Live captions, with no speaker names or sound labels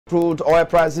Crude oil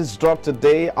prices dropped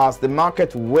today as the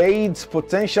market weighed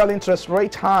potential interest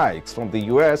rate hikes from the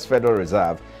U.S. Federal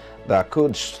Reserve that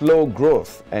could slow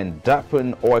growth and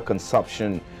dampen oil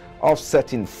consumption,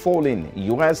 offsetting falling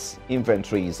U.S.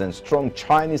 inventories and strong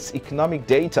Chinese economic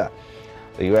data.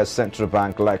 The U.S. Central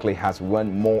Bank likely has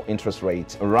one more interest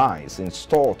rate rise in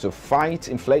store to fight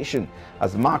inflation,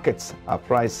 as markets are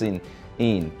pricing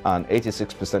in an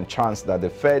 86% chance that the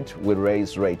Fed will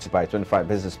raise rates by 25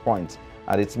 basis points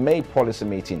at its May policy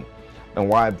meeting. And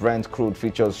while Brent crude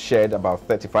futures shed about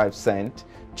 35 cents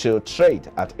to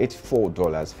trade at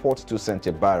 $84.42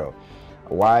 a barrel,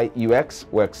 while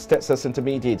West Texas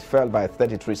Intermediate fell by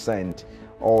 33 cents,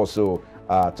 also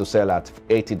to sell at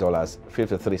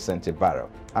 $80.53 a barrel.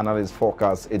 Analysts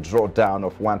forecast a drawdown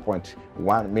of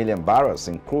 1.1 million barrels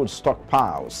in crude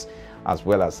stockpiles, as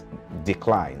well as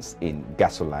declines in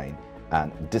gasoline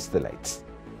and distillates.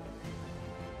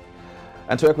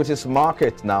 And to equities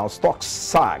market now, stocks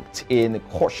sagged in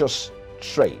cautious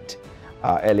trade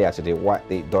earlier today, while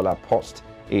the dollar paused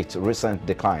its recent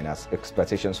decline as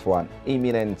expectations for an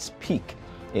imminent peak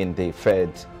in the Fed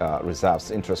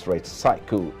Reserve's interest rate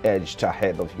cycle edged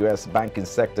ahead of U.S. banking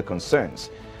sector concerns.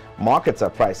 Markets are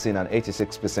pricing an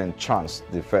 86% chance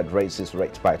the Fed raises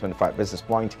rates by 25 basis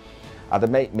points at the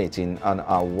May meeting and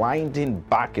are winding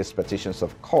back expectations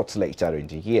of cuts later in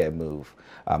the year,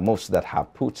 moves that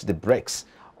have put the brakes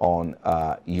on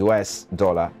U.S.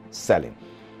 dollar selling.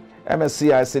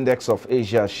 MSCI's index of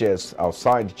Asia shares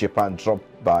outside Japan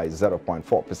dropped by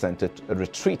 0.4% to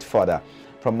retreat further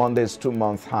from Monday's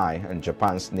two-month high, and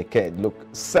Japan's Nikkei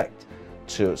looked set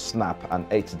to snap an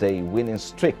 8-day winning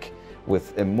streak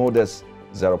with a modest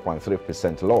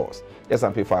 0.3% loss.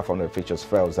 S&P 500 futures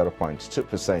fell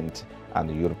 0.2%, and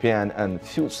the European and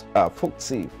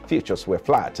FTSE futures were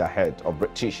flat ahead of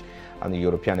British and the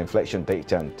European inflation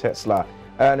data and Tesla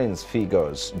earnings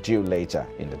figures due later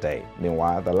in the day.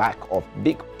 Meanwhile, the lack of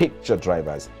big picture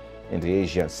drivers in the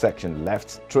Asian section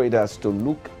left traders to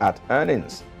look at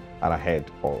earnings and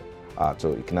ahead of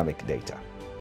to economic data.